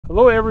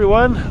Hello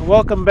everyone,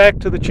 welcome back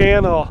to the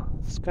channel.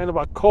 It's kind of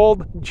a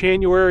cold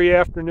January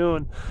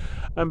afternoon.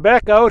 I'm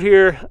back out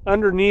here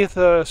underneath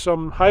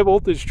some high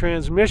voltage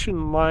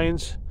transmission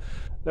lines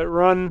that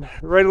run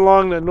right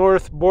along the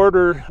north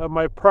border of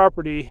my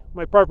property.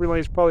 My property line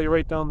is probably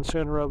right down the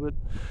center of it.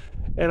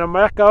 And I'm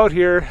back out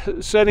here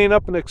setting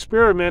up an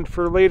experiment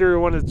for later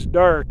when it's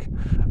dark.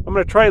 I'm going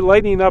to try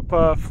lighting up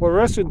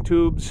fluorescent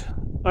tubes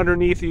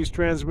underneath these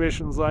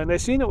transmissions line. I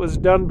seen it was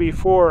done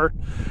before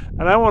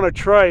and I want to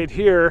try it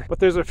here, but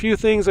there's a few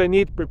things I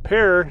need to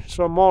prepare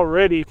so I'm all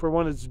ready for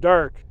when it's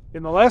dark.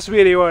 In the last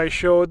video I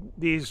showed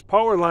these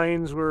power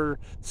lines were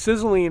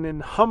sizzling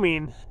and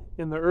humming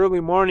in the early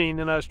morning,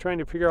 and I was trying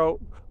to figure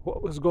out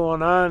what was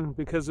going on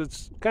because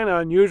it's kind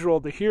of unusual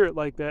to hear it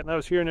like that, and I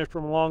was hearing it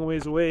from a long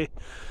ways away.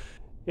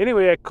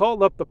 Anyway, I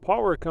called up the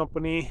power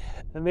company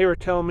and they were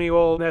telling me,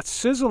 well, that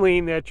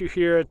sizzling that you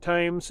hear at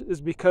times is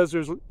because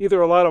there's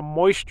either a lot of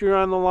moisture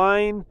on the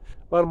line,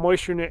 a lot of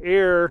moisture in the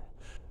air,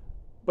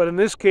 but in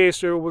this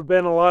case there would have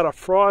been a lot of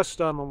frost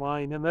on the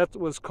line, and that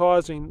was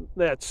causing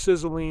that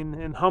sizzling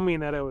and humming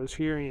that I was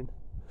hearing.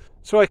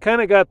 So I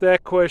kind of got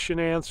that question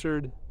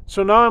answered.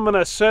 So now I'm going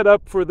to set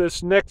up for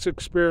this next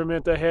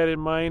experiment I had in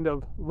mind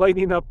of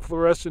lighting up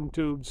fluorescent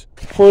tubes.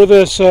 For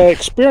this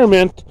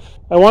experiment,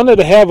 I wanted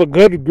to have a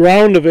good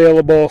ground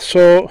available,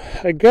 so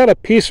I got a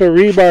piece of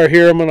rebar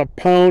here I'm going to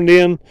pound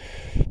in.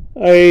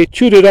 I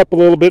chewed it up a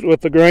little bit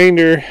with the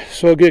grinder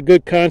so I'll get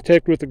good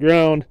contact with the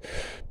ground.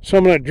 So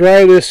I'm going to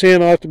dry this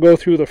in. I'll have to go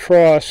through the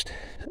frost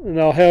and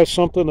I'll have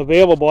something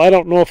available. I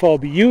don't know if I'll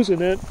be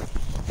using it,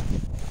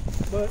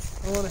 but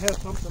I want to have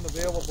something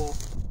available.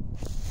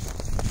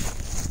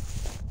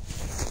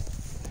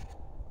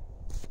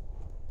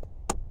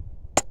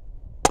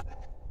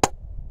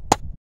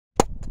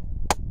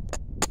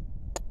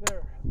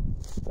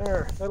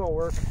 There, that'll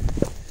work.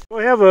 So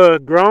I have a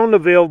ground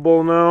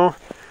available now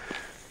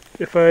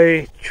if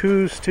I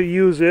choose to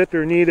use it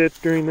or need it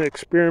during the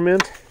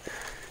experiment.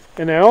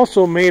 And I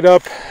also made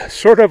up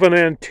sort of an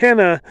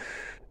antenna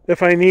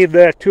if I need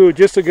that too,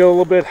 just to get a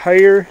little bit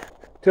higher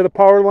to the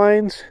power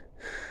lines.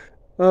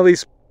 Well,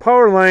 these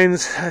power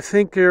lines, I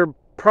think they're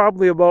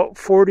probably about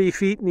 40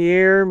 feet in the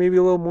air, maybe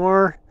a little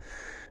more.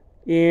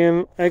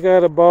 And I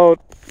got about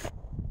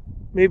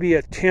maybe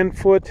a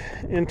 10-foot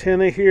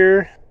antenna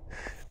here.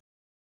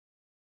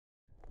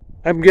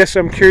 I guess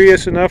I'm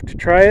curious enough to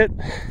try it,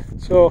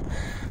 so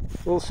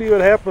we'll see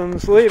what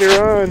happens later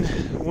on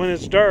when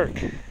it's dark.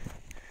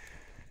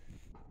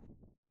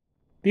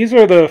 These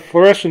are the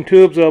fluorescent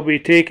tubes I'll be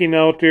taking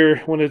out there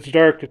when it's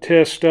dark to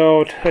test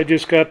out. I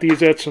just got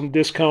these at some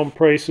discount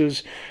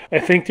prices. I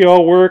think they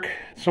all work.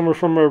 Some are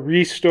from a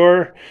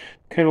restore,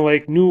 kind of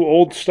like new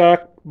old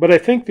stock, but I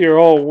think they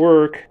all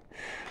work.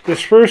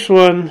 This first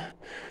one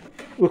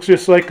looks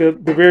just like the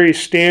very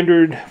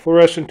standard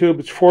fluorescent tube.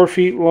 It's 4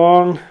 feet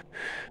long,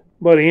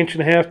 about 1.5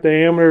 inches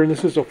diameter, and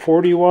this is a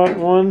 40-watt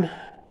one.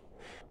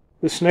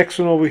 This next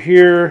one over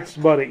here is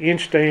about 1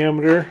 inch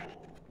diameter,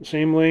 the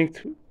same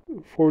length,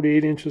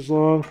 48 inches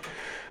long.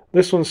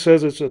 This one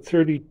says it's a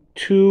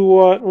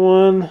 32-watt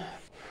one.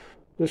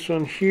 This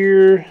one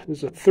here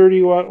is a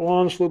 30-watt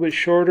one. It's a little bit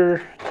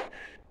shorter.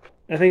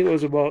 I think it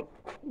was about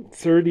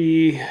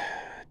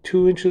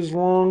 32 inches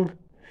long.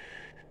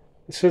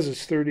 It says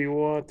it's 30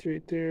 watts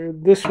right there.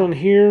 This one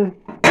here,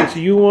 this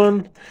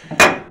U1.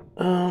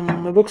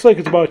 It looks like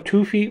it's about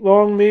 2 feet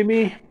long,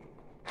 maybe.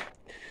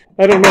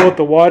 I don't know what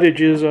the wattage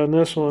is on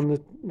this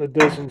one. That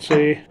doesn't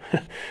say.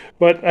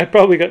 But I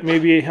probably got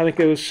maybe, I think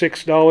it was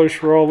 $6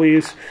 for all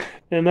these.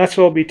 And that's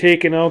what I'll be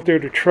taking out there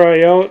to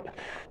try out.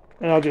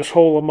 And I'll just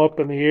hold them up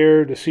in the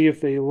air to see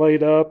if they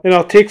light up. And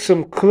I'll take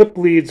some clip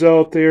leads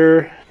out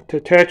there to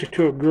attach it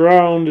to a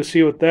ground to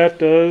see what that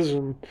does.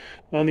 And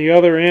on the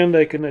other end,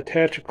 I can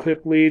attach a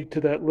clip lead to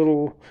that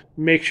little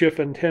makeshift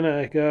antenna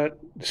I got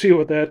to see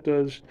what that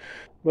does.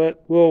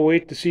 But we'll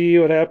wait to see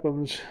what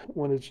happens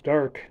when it's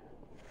dark.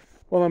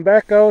 Well, I'm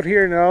back out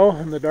here now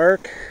in the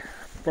dark.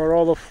 Brought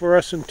all the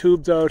fluorescent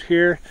tubes out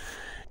here.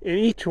 And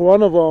each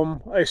one of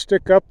them I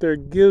stick up there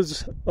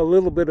gives a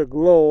little bit of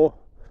glow.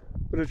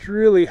 But it's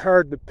really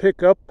hard to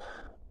pick up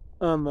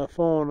on the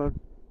phone. I'm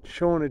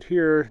showing it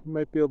here. You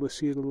might be able to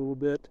see it a little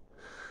bit.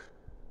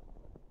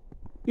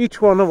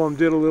 Each one of them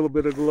did a little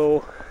bit of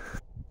glow.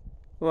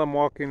 Well, I'm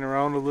walking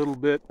around a little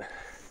bit. You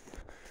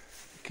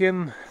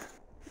can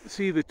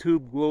see the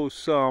tube glows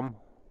some.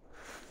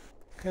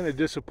 Kind of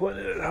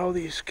disappointed at how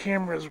these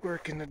cameras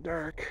work in the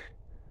dark.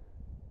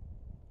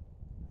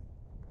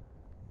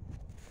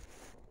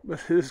 But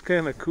it is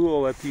kind of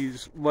cool that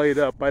these light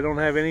up. I don't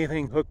have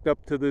anything hooked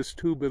up to this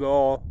tube at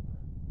all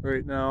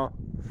right now.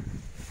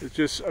 It's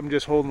just, I'm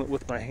just holding it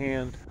with my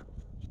hand.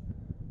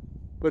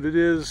 But it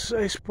is,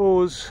 I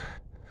suppose,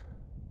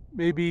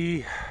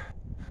 maybe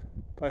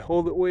if I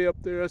hold it way up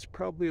there, that's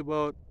probably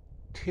about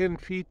 10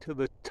 feet to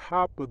the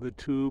top of the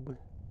tube.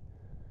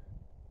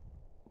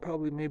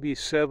 Probably maybe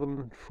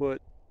 7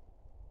 foot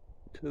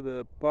to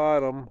the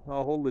bottom.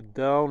 I'll hold it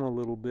down a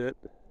little bit.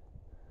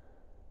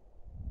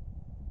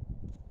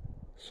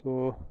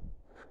 So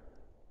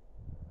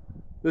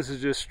This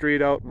is just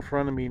straight out in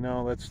front of me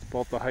now. That's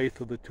about the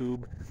height of the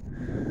tube.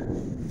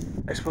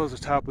 I suppose the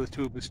top of the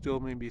tube is still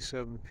maybe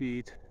 7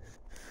 feet.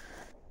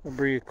 I'll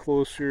bring it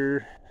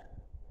closer.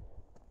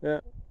 Yeah.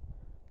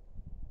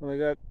 When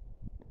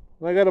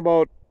I got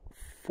about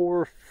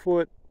 4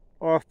 foot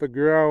off the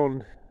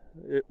ground,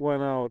 it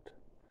went out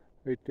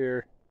right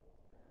there.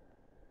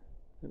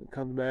 And it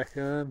comes back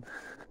on.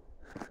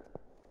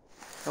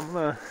 I'm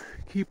gonna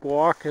keep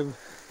walking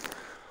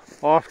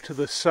off to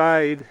the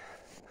side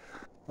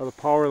of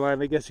the power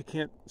line. I guess you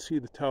can't see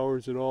the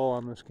towers at all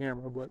on this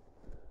camera, but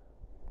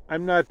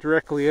I'm not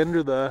directly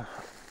under the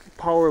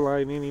power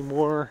line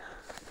anymore.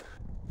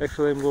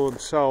 Actually, I'm going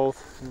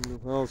south,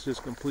 and well, it's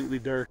just completely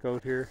dark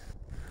out here.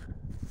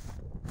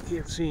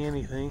 Can't see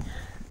anything.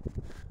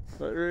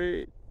 But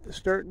right, it's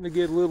starting to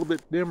get a little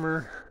bit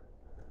dimmer.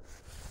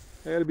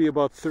 I gotta be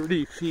about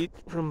 30 feet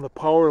from the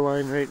power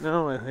line right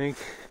now, I think.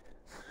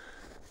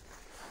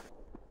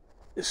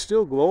 It's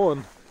still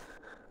glowing.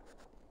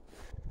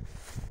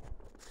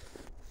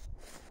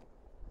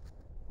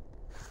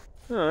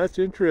 Oh, that's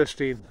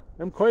interesting.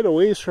 I'm quite a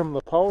ways from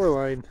the power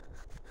line.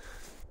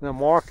 And I'm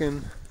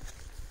walking.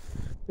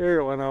 There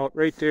it went out.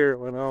 Right there it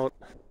went out.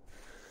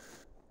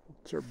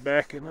 Start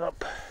backing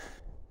up.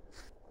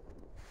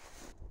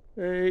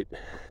 Right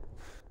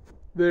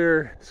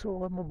there.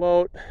 So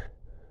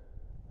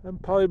I'm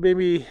probably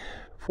maybe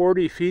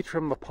 40 feet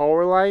from the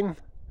power line.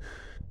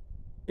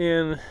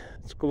 And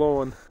it's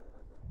glowing.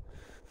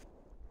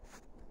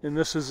 And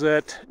this is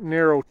that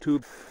narrow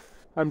tube.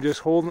 I'm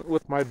just holding it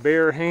with my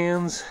bare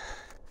hands.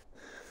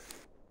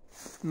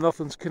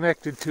 Nothing's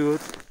connected to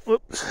it.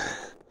 Whoops.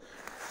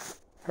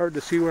 Hard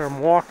to see where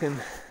I'm walking.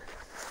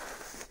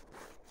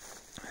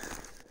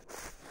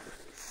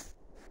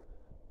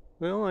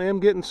 Well, I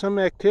am getting some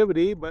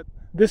activity, but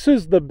this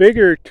is the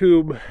bigger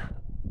tube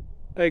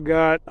I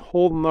got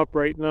holding up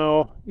right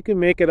now. You can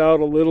make it out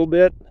a little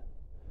bit.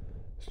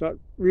 It's not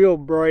real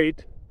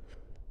bright.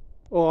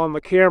 Well, on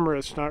the camera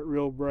it's not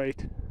real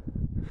bright.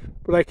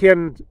 But I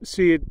can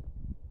see it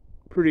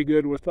pretty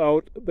good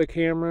without the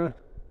camera.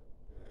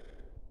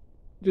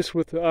 Just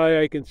with the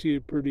eye I can see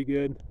it pretty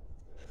good.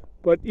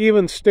 But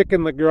even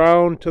sticking the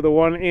ground to the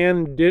one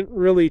end didn't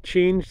really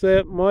change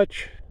that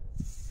much.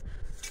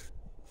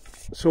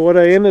 So what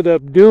I ended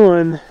up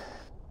doing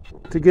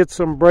to get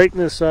some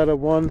brightness out of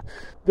one,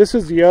 this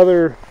is the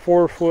other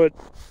 4 foot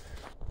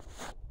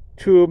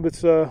tube.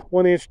 It's a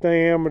 1 inch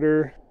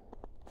diameter,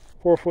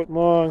 4 foot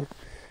long.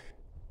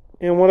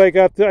 And what I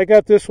got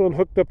this one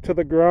hooked up to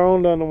the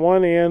ground on the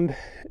one end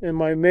and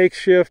my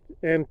makeshift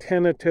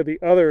antenna to the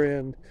other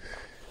end.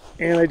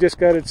 And I just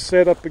got it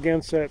set up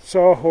against that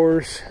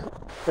sawhorse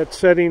that's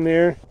setting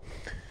there.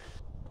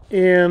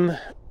 And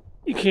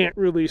you can't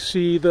really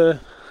see the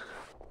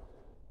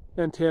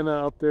antenna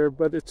out there,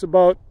 but it's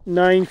about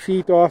 9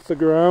 feet off the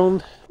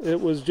ground.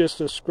 It was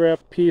just a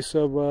scrap piece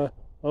of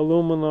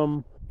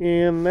aluminum,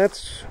 and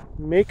that's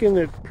making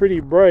it pretty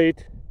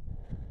bright.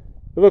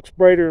 It looks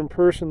brighter in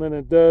person than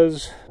it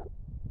does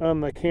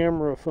on the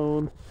camera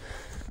phone.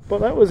 But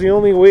that was the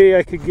only way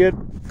I could get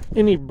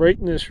any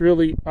brightness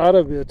really out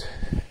of it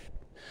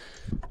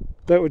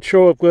that would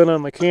show up good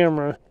on the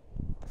camera.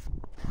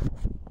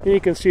 And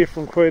you can see it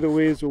from quite a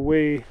ways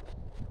away.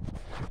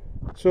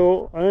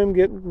 So I'm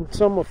getting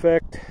some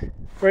effect.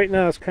 Right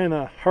now it's kind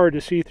of hard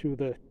to see through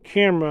the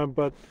camera,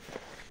 but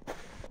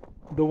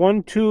the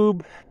one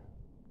tube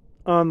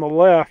on the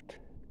left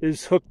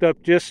is hooked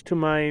up just to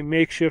my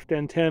makeshift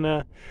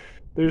antenna.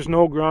 There's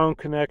no ground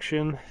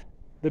connection.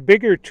 The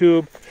bigger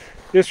tube,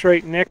 just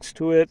right next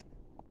to it,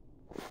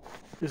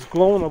 is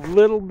glowing a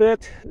little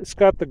bit. It's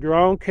got the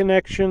ground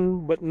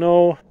connection, but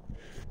no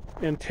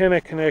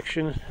antenna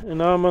connection. And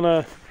now I'm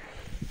gonna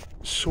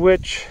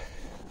switch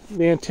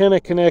the antenna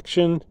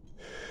connection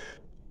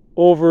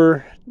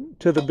over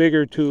to the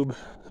bigger tube.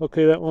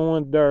 Okay, that one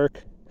went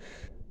dark.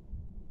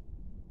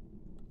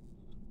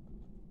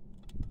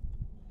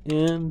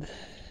 And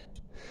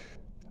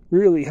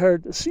really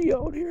hard to see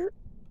out here.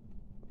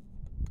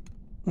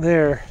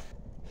 There.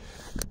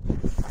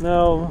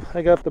 Now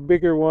I got the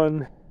bigger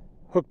one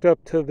hooked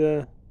up to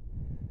the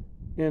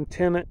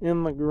antenna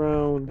in the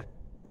ground.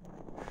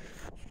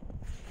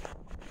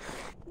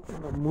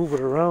 I'll move it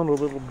around a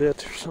little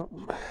bit or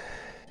something.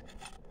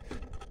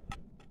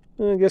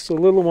 I guess the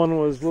little one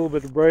was a little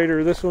bit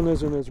brighter. This one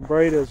isn't as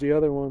bright as the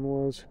other one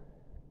was.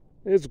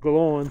 It's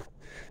glowing,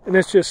 and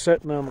it's just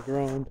sitting on the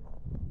ground.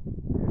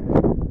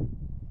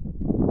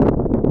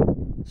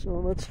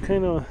 So that's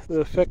kind of the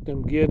effect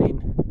I'm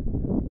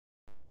getting.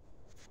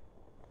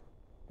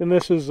 And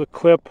this is a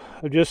clip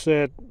of just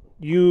that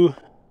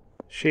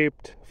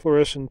U-shaped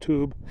fluorescent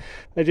tube.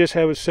 I just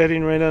have it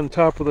setting right on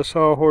top of the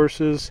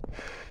sawhorses.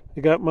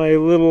 I got my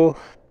little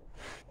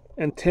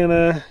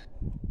antenna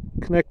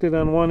connected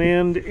on one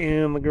end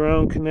and the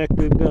ground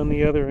connected on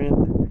the other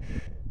end.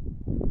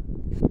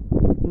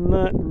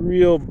 Not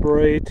real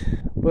bright,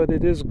 but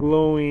it is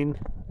glowing.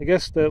 I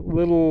guess that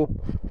little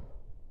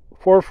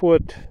 4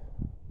 foot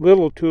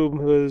little tube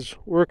was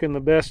working the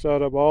best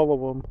out of all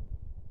of them.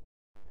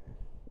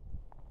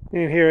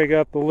 And here I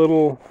got the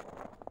little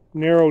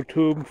narrow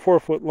tube,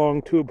 4-foot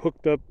long tube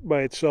hooked up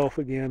by itself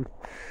again.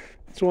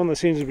 It's the one that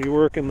seems to be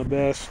working the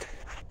best.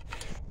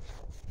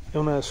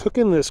 And when I was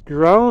hooking this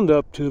ground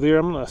up to there,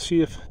 I'm going to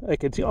see if I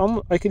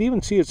could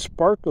even see it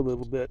spark a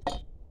little bit. I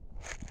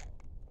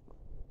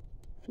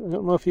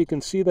don't know if you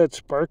can see that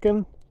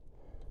sparking.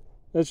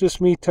 That's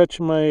just me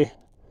touching my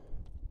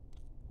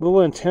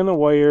little antenna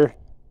wire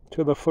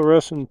to the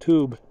fluorescent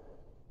tube.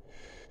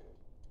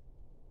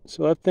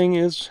 So that thing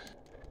is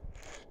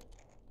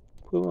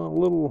putting a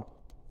little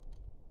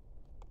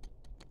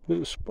bit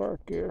of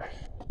spark there.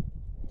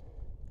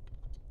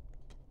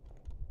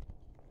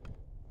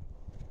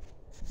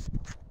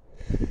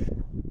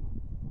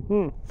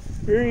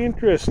 Very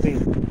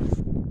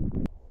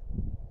interesting.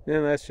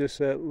 And that's just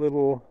that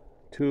little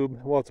tube.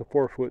 Well, it's a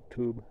 4-foot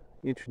tube,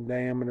 inch in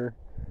diameter.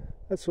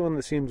 That's the one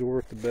that seems to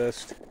work the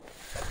best.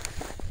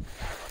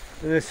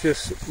 And it's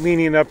just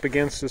leaning up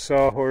against the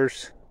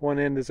sawhorse. One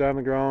end is on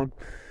the ground,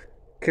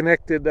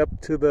 connected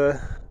up to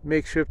the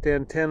makeshift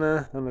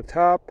antenna on the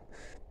top,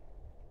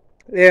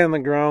 and the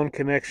ground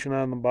connection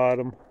on the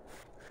bottom.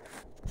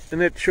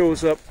 And it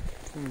shows up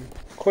from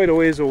quite a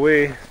ways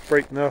away,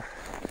 bright enough.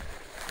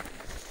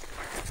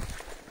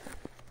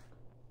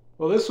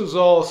 Well, this was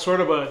all sort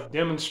of a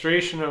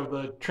demonstration of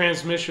the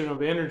transmission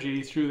of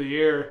energy through the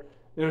air.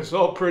 It was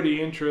all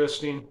pretty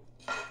interesting.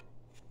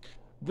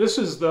 This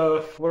is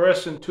the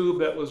fluorescent tube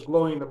that was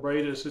glowing the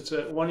brightest. It's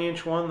a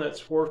 1-inch one that's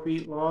 4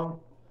 feet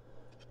long.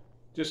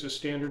 Just a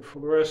standard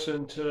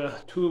fluorescent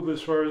tube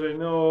as far as I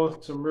know.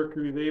 It's a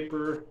mercury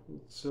vapor.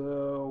 It's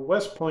a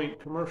West Point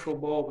commercial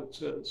bulb, it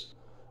says.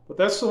 But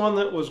that's the one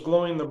that was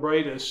glowing the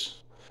brightest.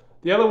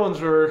 The other ones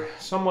were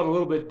somewhat a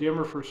little bit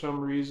dimmer for some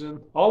reason.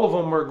 All of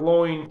them were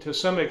glowing to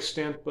some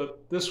extent,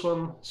 but this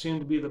one seemed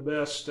to be the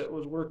best that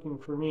was working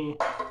for me.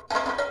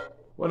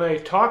 When I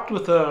talked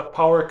with the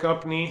power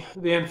company,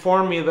 they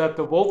informed me that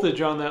the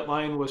voltage on that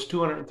line was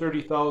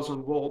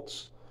 230,000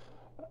 volts.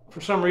 For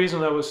some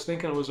reason I was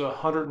thinking it was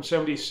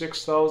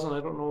 176,000. I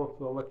don't know if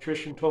the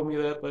electrician told me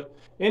that, but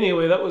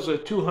anyway, that was a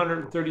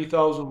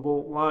 230,000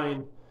 volt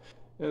line.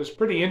 It was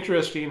pretty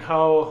interesting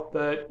how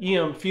that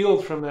EM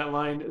field from that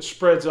line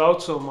spreads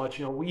out so much,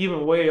 you know,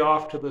 even way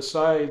off to the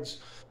sides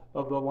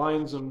of the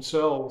lines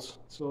themselves.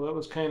 So that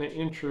was kind of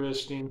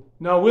interesting.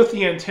 Now with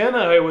the antenna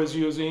I was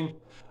using,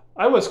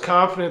 I was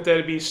confident that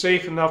it'd be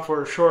safe enough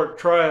for a short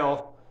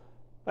trial.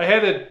 I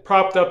had it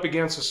propped up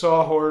against a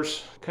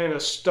sawhorse, kind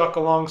of stuck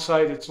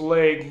alongside its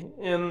leg,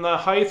 and the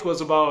height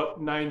was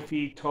about 9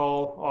 feet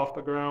tall off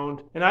the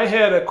ground. And I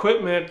had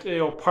equipment, you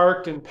know,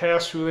 parked and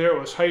passed through there. It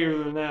was higher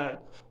than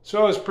that.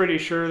 So I was pretty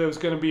sure that it was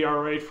going to be all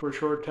right for a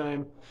short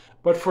time.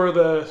 But for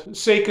the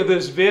sake of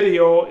this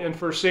video and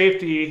for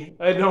safety,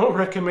 I don't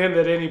recommend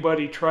that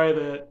anybody try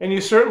that. And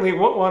you certainly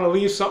won't want to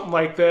leave something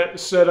like that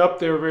set up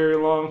there very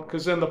long,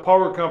 because then the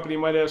power company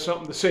might have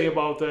something to say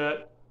about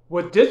that.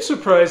 What did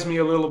surprise me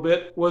a little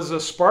bit was the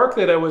spark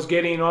that I was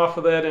getting off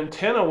of that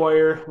antenna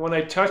wire when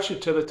I touched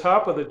it to the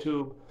top of the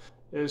tube.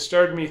 It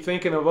started me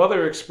thinking of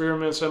other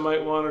experiments I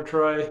might want to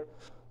try.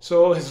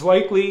 So it's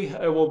likely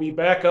I will be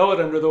back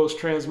out under those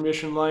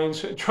transmission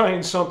lines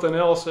trying something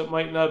else that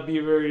might not be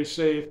very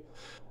safe.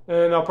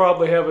 And I'll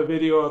probably have a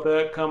video of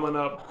that coming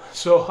up.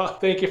 So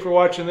thank you for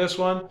watching this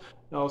one.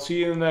 I'll see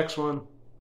you in the next one.